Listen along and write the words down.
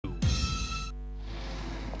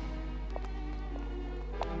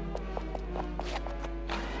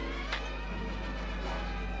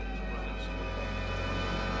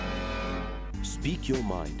Speak Your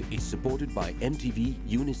Mind is supported by MTV,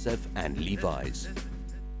 UNICEF and Levi's.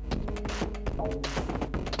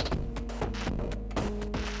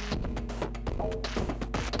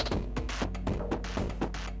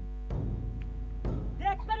 The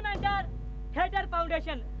Experimenter Theatre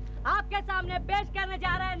Foundation आपके सामने पेश करने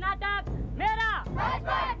जा रहा है नाटक मेरा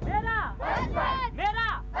बचपन। मेरा बचपन। मेरा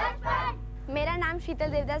बचपन। मेरा नाम शीतल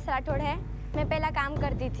देवदास राठौड़ है। मैं पहला काम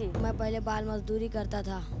करती थी। मैं पहले बाल मजदूरी करता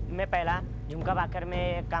था। मैं पहला झुमका बाकर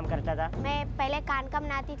में काम करता था। मैं पहले कान का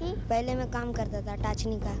बनाती थी। पहले मैं काम करता था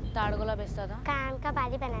टाचनी का। ताड़गोला बेचता था। कान का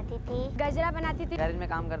बाली बनाती थी। गजरा बनाती थी। गैरेज में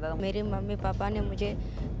काम करता था। मेरे मम्मी पापा ने मुझे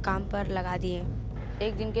काम पर लगा दिए।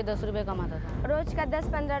 एक दिन के 10 रुपए कमाता था। रोज का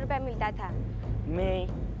 10-15 रुपए मिलता था। मैं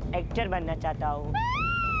एक्टर बनना चाहता हूँ।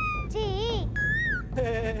 जी।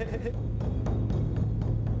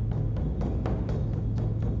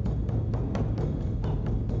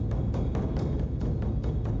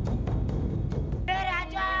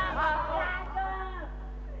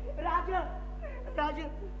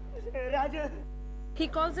 He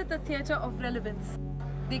calls it the Theatre of Relevance.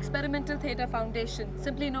 The Experimental Theatre Foundation,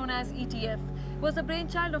 simply known as ETF, was the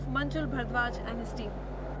brainchild of MANJUL Bhardwaj and his team.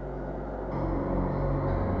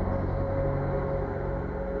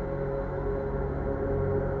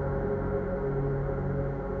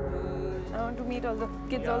 I want to meet all the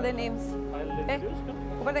kids, all their names. Hey,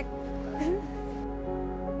 over there.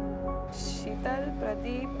 Sheetal,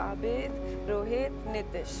 Pradeep, Abid, Rohit,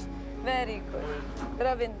 Nitish. Very good.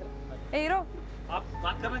 Ravindra. Hey, hero. आप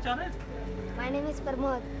बात करना चाह रहे हैं? My name is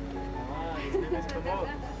Pramod. His name is Pramod.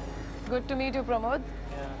 Good to meet you, Pramod.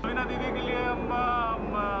 Meena दीदी के लिए हम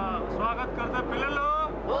स्वागत करते हैं। Pillow,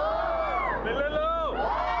 pillow.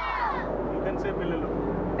 You can say pillow.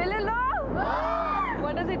 Pililo.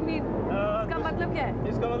 What does it mean? इसका मतलब क्या है?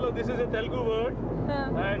 इसका मतलब this is a Telugu word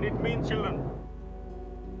and it means children.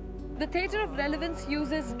 The Theatre of Relevance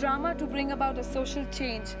uses drama to bring about a social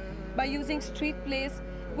change by using street plays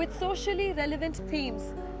with socially relevant themes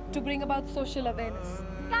to bring about social awareness.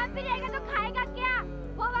 काम पे जाएगा तो खाएगा क्या?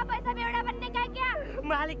 वो वापस बेवड़ा बनने का क्या?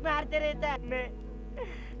 मालिक मारते रहता है। मैं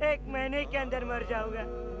 1 महीने के अंदर मर जाऊंगा।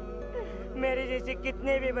 मेरे जैसे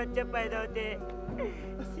कितने भी बच्चे पैदा होते हैं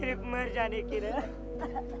सिर्फ मर जाने की रह।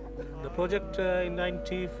 The project in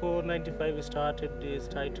 94-95 started is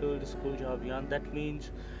titled School Job Yarn. That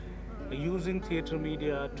means using theatre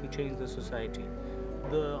media to change the society.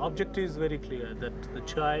 The object is very clear that the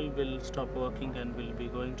child will stop working and will be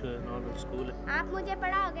going to a normal school. आप मुझे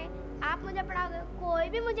पढ़ाओगे, आप मुझे पढ़ाओगे, कोई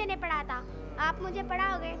भी मुझे नहीं पढ़ाता। आप मुझे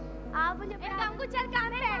पढ़ाओगे, आप मुझे पढ़ाओगे। चल काम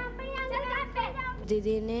पे।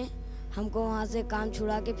 दीदी ने हमको वहाँ से काम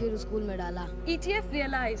छुड़ा के फिर स्कूल में डाला। ETF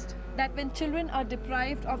realized that when children are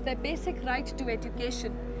deprived of their basic right to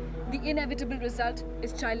education, the inevitable result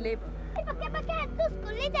is child labor. पक्के तू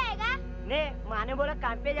स्कूल नहीं जाएगा? ने माँ ने बोला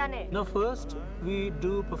काम पे जाने। Now first we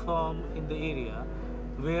do perform in the area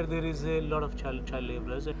where there is a lot of child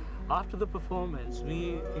laborers. After the performance we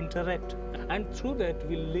interact and through that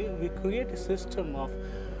we create a system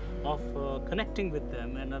of connecting with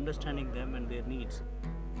them and understanding them and their needs.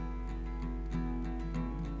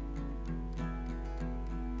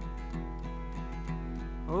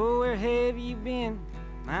 Oh, where have you been,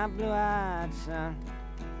 my blue-eyed son?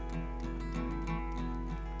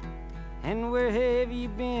 And where have you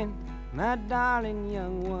been, my darling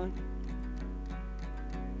young one?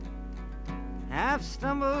 I've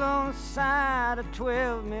stumbled on the side of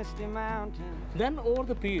 12 misty mountains. Then over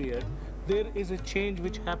the period, there is a change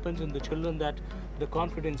which happens in the children, that the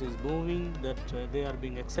confidence is moving, that they are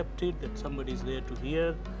being accepted, that somebody is there to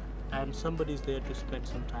hear and somebody is there to spend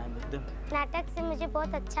some time with them. नाटक से मुझे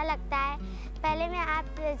बहुत अच्छा लगता है। पहले मैं आप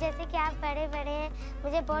जैसे कि आप बड़े हैं,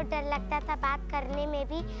 मुझे बहुत डर लगता था बात करने में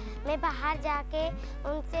भी। मैं बाहर जाके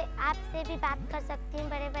उनसे आपसे भी बात कर सकती हूँ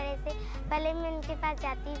बड़े से। पहले मैं उनके पास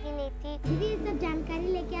जाती भी नहीं थी। दीदी ये सब जानकारी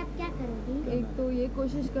लेके आप क्या करोगी? एक तो ये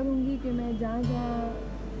कोशिश करूँगी कि मैं जहाँ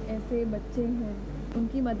ऐसे बच्चे हैं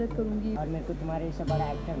उनकी मदद करूँगी। और मेरे को तुम्हारे से बड़ा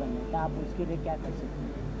एक्टर बनना है, तो आप उसके लिए क्या कर सकते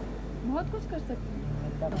हैं? बहुत कुछ कर सकती हूँ।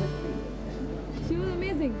 She was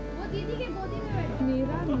amazing. वो दीदी के गोदी में बैठी।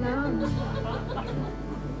 मेरा नाम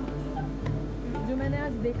जो मैंने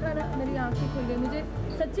आज देखा ना, मेरी आंखें खुल गई। मुझे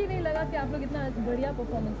सच्ची नहीं लगा कि आप लोग इतना बढ़िया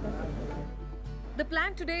परफॉर्मेंस कर सकते। The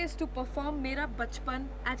plan today is to perform Mera Bachpan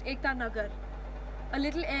at Ekta Nagar, a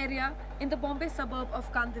little area in the Bombay suburb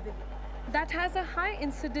of Kandivali that has a high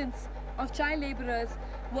incidence of child laborers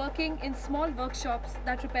working in small workshops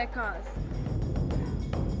that repair cars.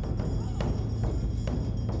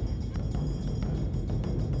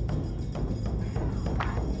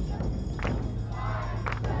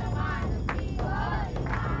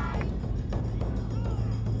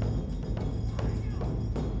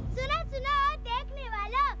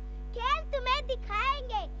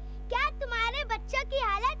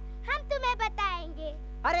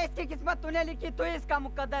 जिसकी किस्मत तूने लिखी तू ही इसका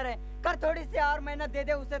मुकद्दर है। कर थोड़ी सी और मेहनत, दे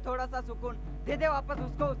दे उसे थोड़ा सा सुकून, दे दे वापस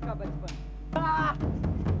उसको उसका बचपन।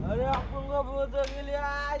 अरे आपको बहुत हो गया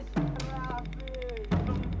आज।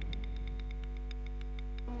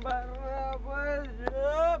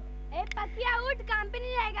 ए पतिया उठ, काम पे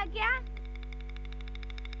नहीं जाएगा क्या?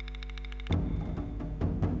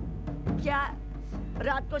 क्या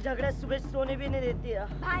रात को झगड़े सुबह सोने भी नहीं देती है।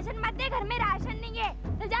 भाषण मत दे, घर में राशन नहीं है,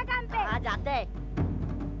 चल जा काम पे। आ जाते हैं।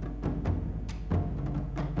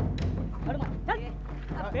 चल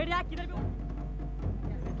बैठ जा, किधर भी।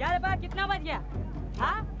 क्या रे बा, कितना बज गया?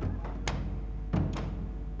 हाँ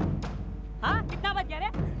हाँ कितना बज गया रे?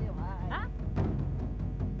 हाँ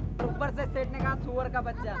ऊपर से सेठ ने कहा सुअर का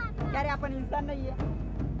बच्चा। क्या रे अपन इंसान नहीं है?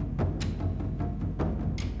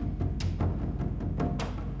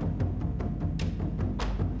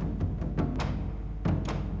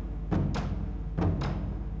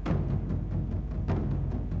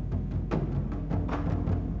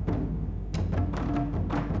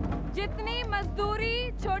 जितनी मजदूरी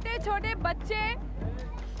छोटे छोटे बच्चे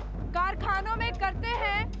कारखानों में करते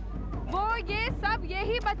हैं, वो ये सब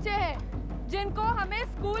यही बच्चे हैं जिनको हमें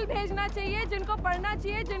स्कूल भेजना चाहिए, जिनको पढ़ना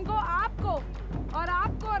चाहिए, जिनको आपको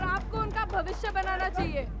उनका भविष्य बनाना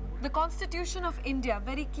चाहिए। The Constitution of India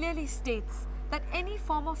very clearly states that any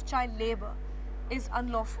form of child labor is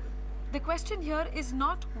unlawful. The question here is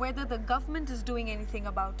not whether the government is doing anything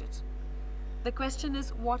about it. The question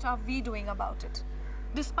is, what are we doing about it?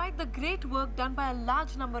 Despite the great work done by a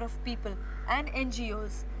large number of people and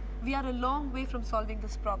NGOs, we are a long way from solving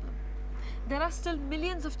this problem. There are still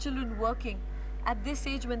millions of children working at this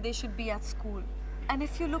age when they should be at school. And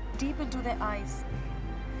if you look deep into their eyes,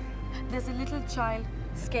 there's a little child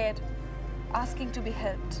scared, asking to be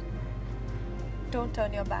helped. Don't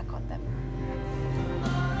turn your back on them.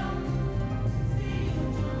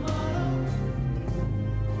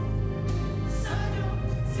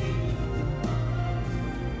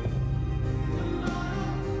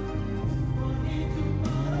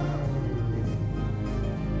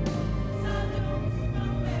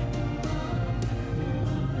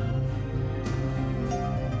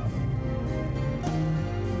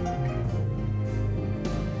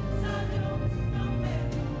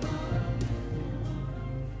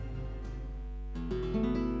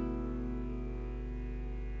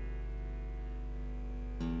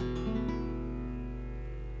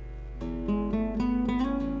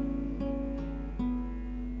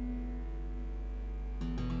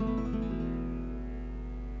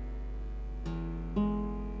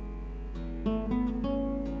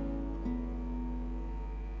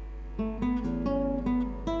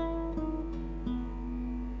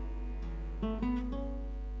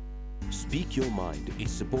 Speak Your Mind is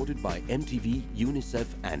supported by MTV,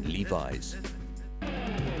 UNICEF and Levi's.